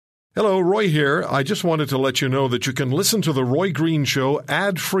Hello, Roy here. I just wanted to let you know that you can listen to The Roy Green Show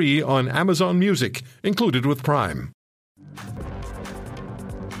ad-free on Amazon Music, included with Prime.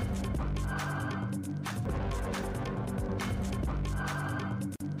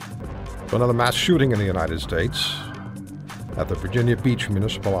 Another mass shooting in the United States at the Virginia Beach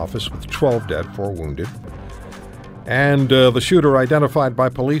Municipal Office with 12 dead, 4 wounded. And the shooter identified by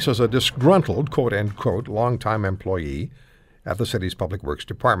police as a disgruntled, quote-unquote, longtime employee at the city's Public Works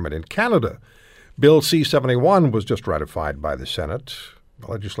Department. In Canada, Bill C-71 was just ratified by the Senate. The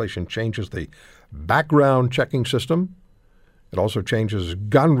legislation changes the background checking system. It also changes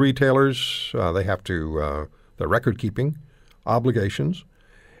gun retailers. They have to, their record-keeping obligations.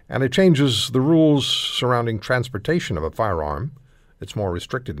 And it changes the rules surrounding transportation of a firearm. It's more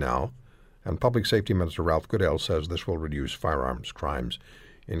restricted now. And Public Safety Minister Ralph Goodale says this will reduce firearms crimes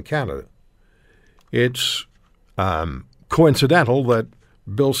in Canada. It's coincidental that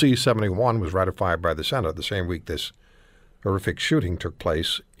Bill C-71 was ratified by the Senate the same week this horrific shooting took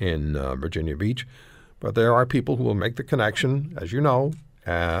place in Virginia Beach. But there are people who will make the connection, as you know,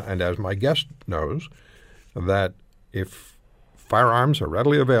 and as my guest knows, that if firearms are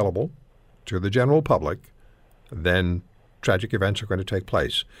readily available to the general public, then tragic events are going to take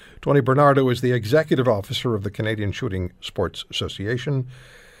place. Tony Bernardo is the executive officer of the Canadian Shooting Sports Association.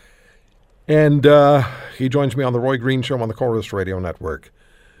 And he joins me on the Roy Green Show on the Chorus Radio Network.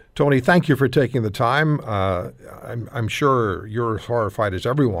 Tony, thank you for taking the time. I'm sure you're as horrified as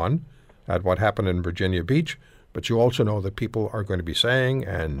everyone at what happened in Virginia Beach, but you also know that people are going to be saying,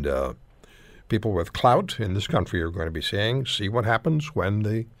 and people with clout in this country are going to be saying, see what happens when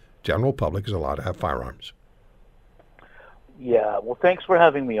the general public is allowed to have firearms. Yeah, well, thanks for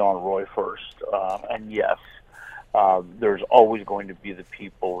having me on, Roy, first. And yes, there's always going to be the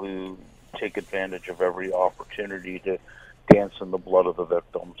people who take advantage of every opportunity to dance in the blood of the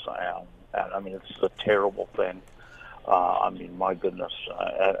victims. And I mean, it's a terrible thing. I mean, my goodness,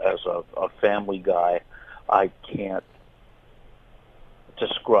 as a family guy, I can't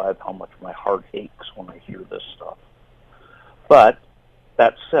describe how much my heart aches when I hear this stuff. But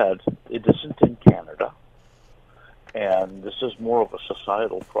that said, it isn't in Canada. And this is more of a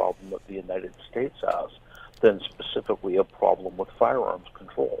societal problem that the United States has than specifically a problem with firearms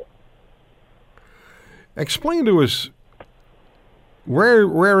control. Explain to us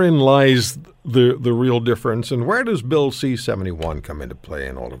wherein lies the real difference, and where does Bill C-71 come into play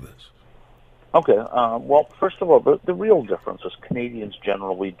in all of this? Okay, well, first of all, the real difference is Canadians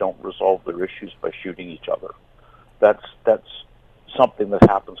generally don't resolve their issues by shooting each other. That's something that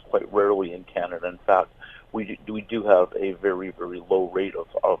happens quite rarely in Canada. In fact, we do have a very, very low rate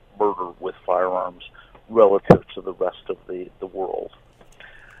of murder with firearms relative to the rest of the world.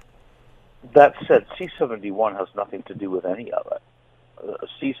 That said, C-71 has nothing to do with any of it.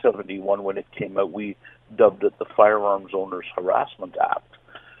 C-71, when it came out, we dubbed it the Firearms Owners Harassment Act.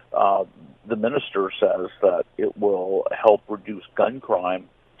 The minister says that it will help reduce gun crime,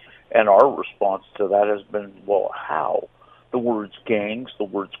 and our response to that has been, well, how? The words gangs, the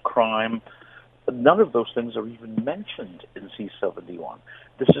words crime, none of those things are even mentioned in C-71.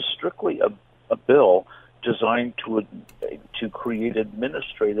 This is strictly a bill designed to create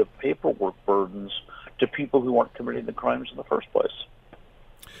administrative paperwork burdens to people who aren't committing the crimes in the first place.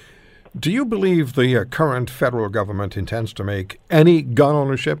 Do you believe the current federal government intends to make any gun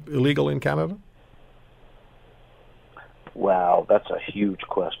ownership illegal in Canada? Wow, that's a huge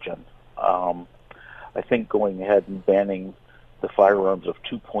question. I think going ahead and banning the firearms of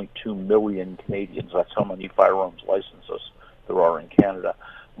 2.2 million Canadians, that's how many firearms licenses there are in Canada,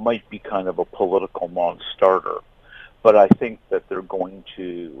 might be kind of a political non-starter. But I think that they're going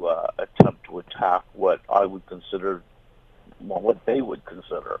to attempt to attack what I would consider, well, what they would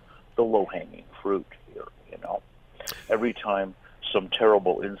consider the low-hanging fruit here, you know. Every time some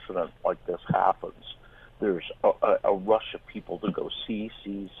terrible incident like this happens, there's a rush of people to go see.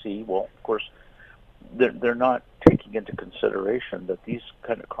 Well, of course, they're not taking into consideration that these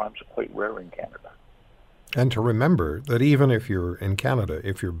kind of crimes are quite rare in Canada. And to remember that even if you're in Canada,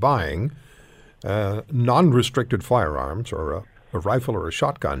 if you're buying non-restricted firearms or a rifle or a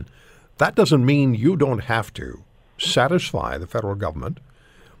shotgun, that doesn't mean you don't have to satisfy the federal government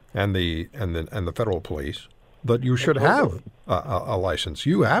and the federal police that you should have a license.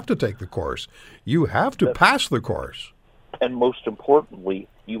 You have to take the course. You have to pass the course. And most importantly,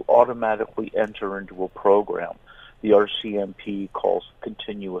 you automatically enter into a program the RCMP calls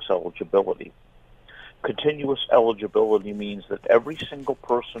continuous eligibility. Continuous eligibility means that every single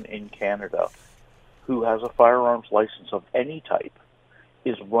person in Canada who has a firearms license of any type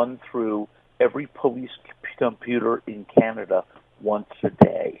is run through every police computer in Canada once a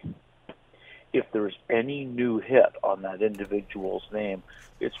day. there's any new hit on that individual's name,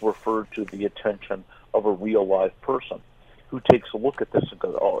 it's referred to the attention of a real live person who takes a look at this and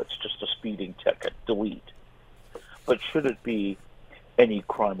goes, oh, it's just a speeding ticket, delete. But should it be any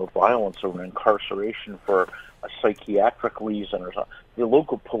crime of violence or an incarceration for a psychiatric reason or something, the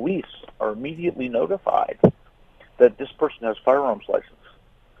local police are immediately notified that this person has firearms license.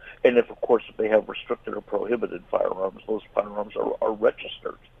 And if, of course, if they have restricted or prohibited firearms, those firearms are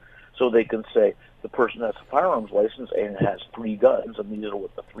registered. So they can say the person has a firearms license and has 3 guns, and these are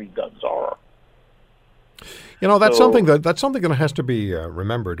what the 3 guns are. You know, that's something that has to be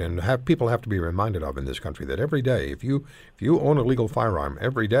remembered, and people have to be reminded of in this country. That every day, if you own a legal firearm,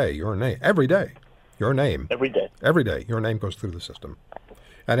 every day your name goes through the system.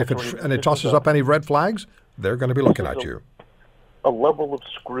 And if it tosses up any red flags, they're going to be looking at you. A level of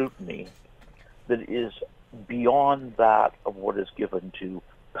scrutiny that is beyond that of what is given to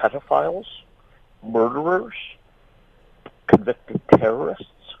pedophiles, murderers, convicted terrorists.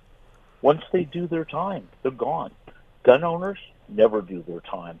 Once they do their time, they're gone. Gun owners never do their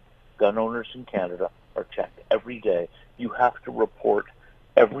time. Gun owners in Canada are checked every day. You have to report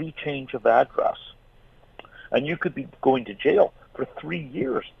every change of address. And you could be going to jail for 3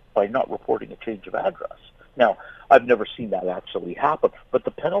 years by not reporting a change of address. Now, I've never seen that actually happen, but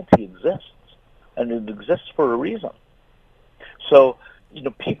the penalty exists, and it exists for a reason. So, you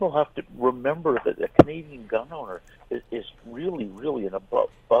know, people have to remember that a Canadian gun owner is really, really an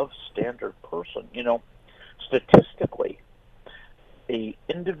above standard person. You know, statistically, a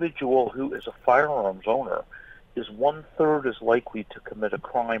individual who is a firearms owner is 1/3 as likely to commit a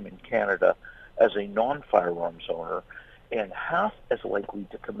crime in Canada as a non-firearms owner, and half as likely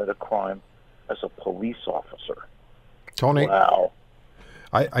to commit a crime as a police officer. Tony, wow.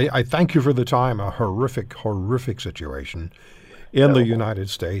 I thank you for the time. A horrific, horrific situation in the United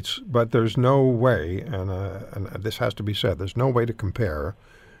States, but there's no way, and this has to be said, there's no way to compare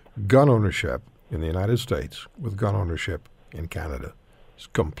gun ownership in the United States with gun ownership in Canada. It's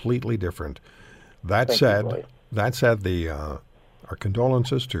completely different. That said, our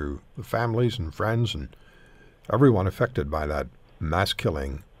condolences to the families and friends and everyone affected by that mass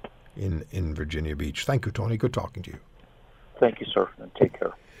killing in Virginia Beach. Thank you, Tony. Good talking to you. Thank you, sir, and take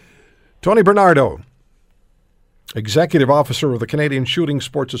care. Tony Bernardo, Executive Officer of the Canadian Shooting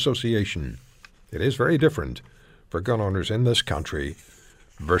Sports Association. It is very different for gun owners in this country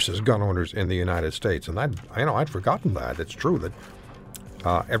versus gun owners in the United States. And I'd forgotten that. It's true that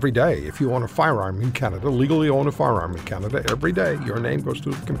every day, if you own a firearm in Canada, legally own a firearm in Canada, every day your name goes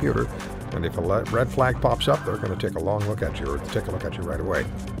through the computer. And if a red flag pops up, they're going to take a long look at you or take a look at you right away.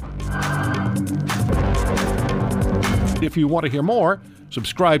 If you want to hear more,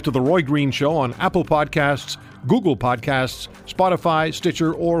 subscribe to The Roy Green Show on Apple Podcasts, Google Podcasts, Spotify,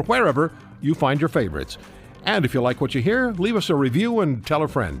 Stitcher, or wherever you find your favorites. And if you like what you hear, leave us a review and tell a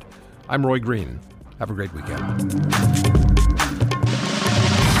friend. I'm Roy Green. Have a great weekend.